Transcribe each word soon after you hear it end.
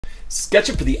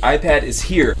SketchUp for the iPad is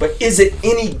here, but is it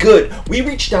any good? We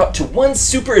reached out to one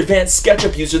super advanced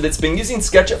SketchUp user that's been using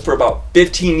SketchUp for about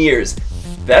 15 years.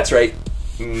 That's right,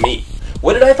 me.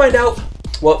 What did I find out?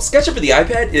 Well, SketchUp for the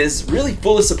iPad is really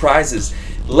full of surprises.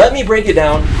 Let me break it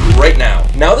down right now.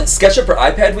 Now that SketchUp for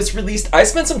iPad was released, I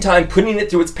spent some time putting it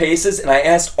through its paces and I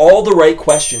asked all the right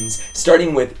questions,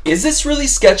 starting with, is this really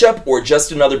SketchUp or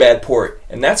just another bad port?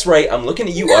 And that's right, I'm looking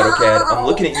at you, AutoCAD. I'm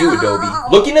looking at you, Adobe.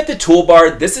 Looking at the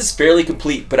toolbar, this is fairly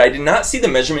complete, but I did not see the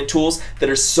measurement tools that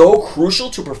are so crucial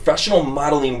to professional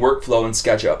modeling workflow in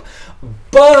SketchUp.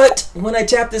 But when I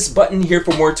tap this button here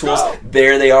for more tools,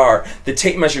 there they are. The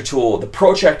tape measure tool, the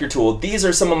protractor tool, these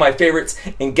are some of my favorites,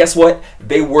 and guess what?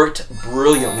 They worked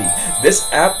brilliantly. This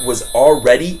app was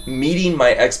already meeting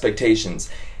my expectations.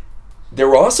 There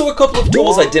were also a couple of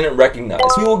tools I didn't recognize.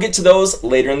 We will get to those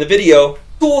later in the video.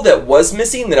 The tool that was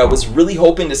missing that I was really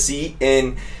hoping to see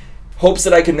in hopes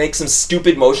that I could make some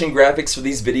stupid motion graphics for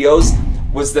these videos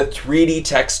was the 3D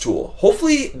text tool.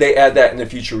 Hopefully they add that in a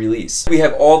future release. We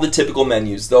have all the typical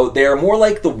menus, though they are more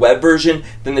like the web version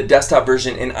than the desktop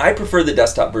version, and I prefer the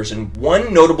desktop version.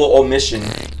 One notable omission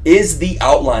is the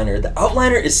outliner. The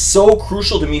outliner is so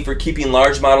crucial to me for keeping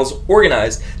large models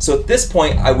organized, so at this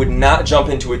point I would not jump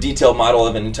into a detailed model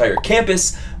of an entire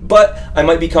campus, but I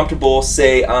might be comfortable,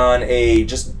 say, on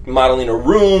just modeling a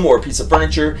room or a piece of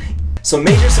furniture. So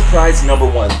major surprise number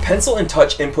one, pencil and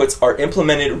touch inputs are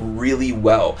implemented really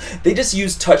well. They just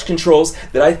use touch controls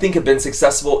that I think have been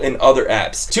successful in other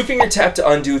apps. 2-finger tap to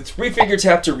undo, 3-finger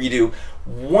tap to redo,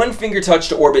 1-finger touch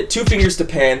to orbit, 2 fingers to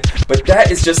pan, but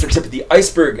that is just the tip of the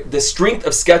iceberg. The strength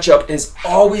of SketchUp has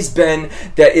always been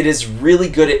that it is really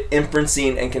good at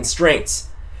inferencing and constraints.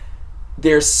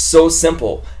 They're so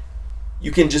simple.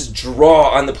 You can just draw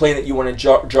on the plane that you want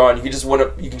to draw on. You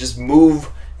can just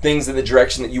move things in the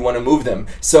direction that you want to move them.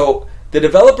 So the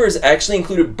developers actually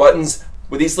included buttons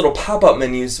with these little pop-up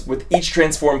menus with each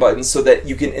transform button so that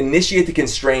you can initiate the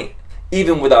constraint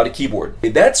even without a keyboard.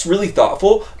 That's really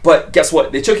thoughtful, but guess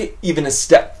what? They took it even a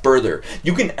step further.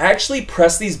 You can actually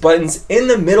press these buttons in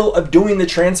the middle of doing the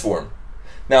transform.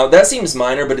 Now that seems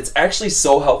minor, but it's actually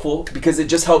so helpful because it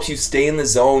just helps you stay in the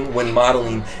zone when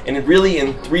modeling. And it really,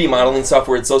 in 3D modeling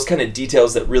software, it's those kind of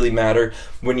details that really matter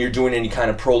when you're doing any kind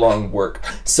of prolonged work.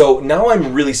 So now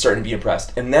I'm really starting to be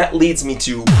impressed. And that leads me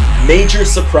to major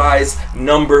surprise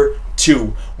number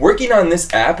 2. Working on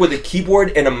this app with a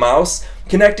keyboard and a mouse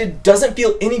connected doesn't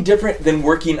feel any different than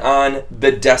working on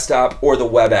the desktop or the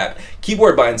web app.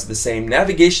 Keyboard bindings are the same,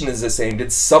 navigation is the same.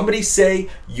 Did somebody say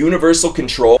universal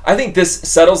control? I think this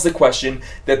settles the question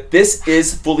that this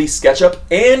is fully SketchUp,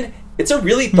 and it's a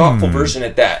really thoughtful version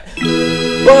at that.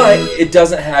 But it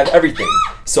doesn't have everything.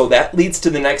 So that leads to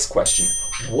the next question.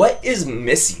 What is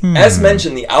missing? As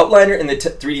mentioned, the outliner and the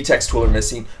 3D text tool are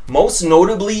missing. Most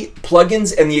notably,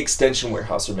 plugins and the extension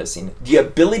warehouse are missing. The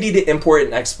ability to import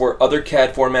and export other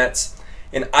CAD formats,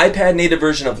 an iPad native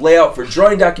version of layout for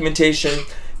drawing documentation,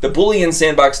 the Boolean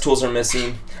sandbox tools are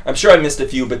missing. I'm sure I missed a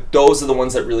few, but those are the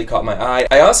ones that really caught my eye.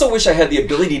 I also wish I had the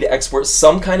ability to export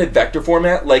some kind of vector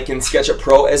format like in SketchUp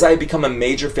Pro, as I have become a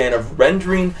major fan of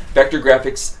rendering vector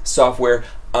graphics software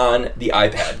on the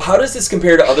iPad. How does this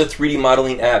compare to other 3D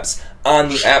modeling apps on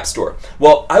the App Store?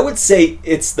 Well, I would say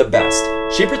it's the best.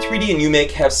 Shaper 3D and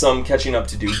UMake have some catching up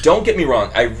to do. Don't get me wrong,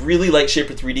 I really like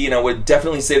Shaper 3D, and I would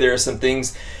definitely say there are some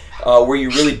things where you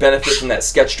really benefit from that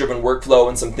sketch-driven workflow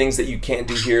and some things that you can't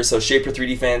do here. So Shaper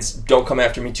 3D fans, don't come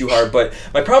after me too hard. But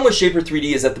my problem with Shaper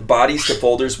 3D is that the bodies to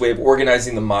folders way of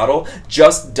organizing the model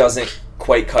just doesn't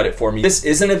quite cut it for me. This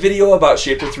isn't a video about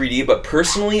Shaper 3D, but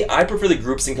personally, I prefer the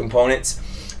groups and components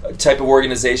type of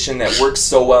organization that works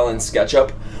so well in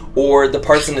SketchUp, or the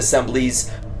parts and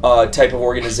assemblies type of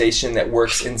organization that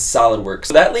works in SolidWorks.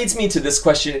 So that leads me to this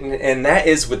question, and that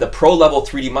is, with the pro level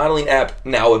 3D modeling app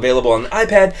now available on the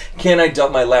iPad, can I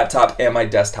dump my laptop and my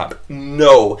desktop?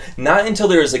 No, not until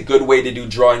there is a good way to do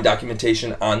drawing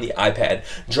documentation on the iPad.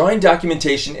 Drawing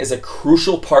documentation is a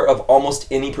crucial part of almost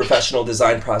any professional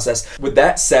design process. With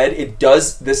that said,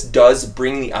 this does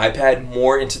bring the iPad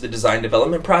more into the design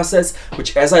development process,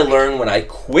 which, as I learned when I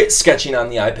quit sketching on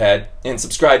the iPad, and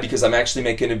subscribe because I'm actually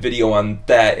making a video on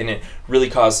that, and it really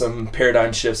caused some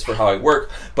paradigm shifts for how I work.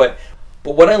 But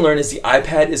what I learned is the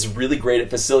iPad is really great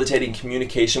at facilitating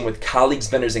communication with colleagues,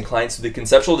 vendors, and clients through the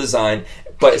conceptual design,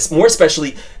 but it's more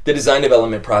especially the design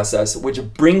development process, which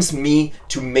brings me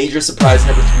to major surprise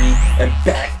number 3, and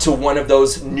back to one of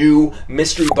those new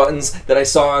mystery buttons that I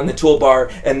saw on the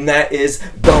toolbar, and that is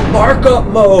the markup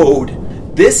mode.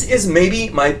 This is maybe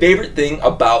my favorite thing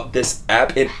about this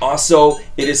app, and also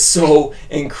it is so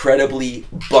incredibly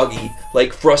buggy,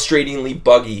 like frustratingly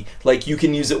buggy. Like you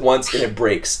can use it once and it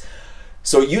breaks.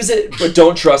 So use it, but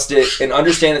don't trust it, and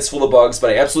understand it's full of bugs, but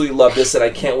I absolutely love this, and I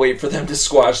can't wait for them to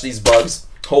squash these bugs.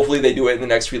 Hopefully they do it in the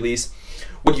next release.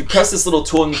 When you press this little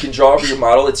tool and you can draw over your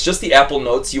model, it's just the Apple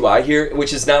Notes UI here,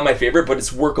 which is not my favorite, but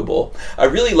it's workable. I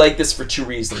really like this for two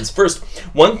reasons. First,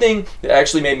 one thing that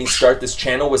actually made me start this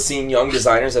channel was seeing young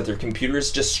designers at their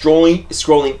computers just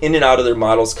scrolling in and out of their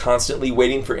models constantly,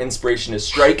 waiting for inspiration to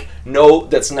strike. No,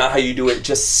 that's not how you do it.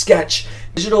 Just sketch.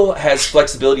 Digital has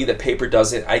flexibility that paper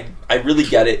doesn't. I really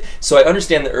get it. So I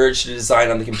understand the urge to design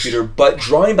on the computer, but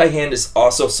drawing by hand is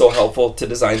also so helpful to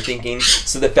design thinking.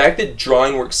 So the fact that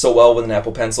drawing works so well with an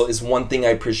Apple Pencil is one thing I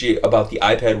appreciate about the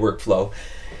iPad workflow.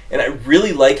 And I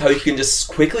really like how you can just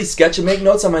quickly sketch and make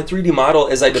notes on my 3D model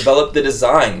as I develop the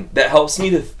design. That helps me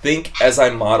to think as I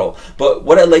model. But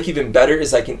what I like even better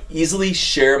is I can easily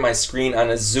share my screen on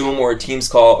a Zoom or a Teams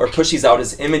call, or push these out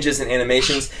as images and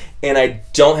animations, and I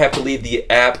don't have to leave the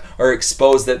app or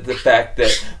expose the fact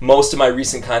that most of my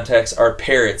recent contacts are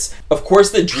parrots. Of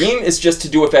course, the dream is just to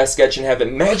do a fast sketch and have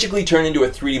it magically turn into a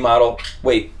 3D model.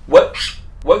 Wait, what?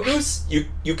 What, Goose?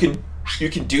 You can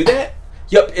do that?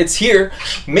 Yep, it's here.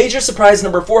 Major surprise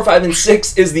number 4, 5, and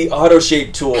 6 is the Auto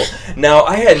Shape tool. Now,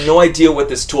 I had no idea what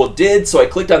this tool did, so I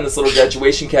clicked on this little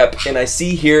graduation cap, and I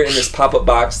see here in this pop-up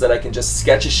box that I can just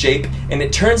sketch a shape, and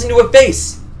it turns into a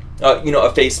face. You know,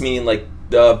 a face meaning like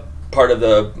the part of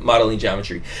the modeling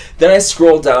geometry. Then I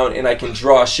scroll down, and I can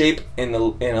draw a shape in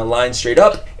a line straight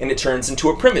up, and it turns into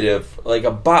a primitive, like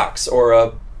a box or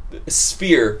a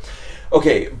sphere.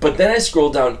 Okay, but then I scroll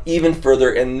down even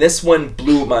further, and this one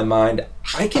blew my mind.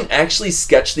 I can actually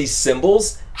sketch these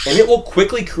symbols, and it will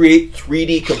quickly create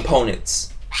 3D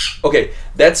components. Okay,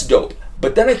 that's dope.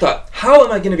 But then I thought, how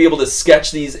am I going to be able to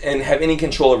sketch these and have any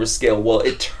control over scale? Well,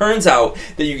 it turns out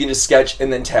that you can just sketch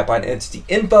and then tap on Entity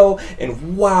Info,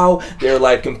 and wow, there are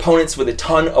live components with a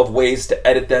ton of ways to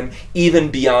edit them, even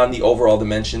beyond the overall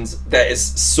dimensions. That is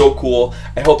so cool.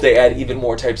 I hope they add even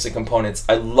more types of components.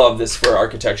 I love this for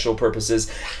architectural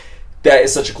purposes. That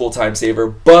is such a cool time saver.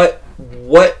 But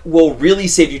what will really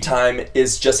save you time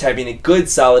is just having a good,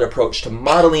 solid approach to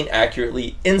modeling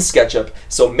accurately in SketchUp.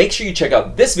 So make sure you check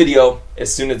out this video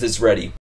as soon as it's ready.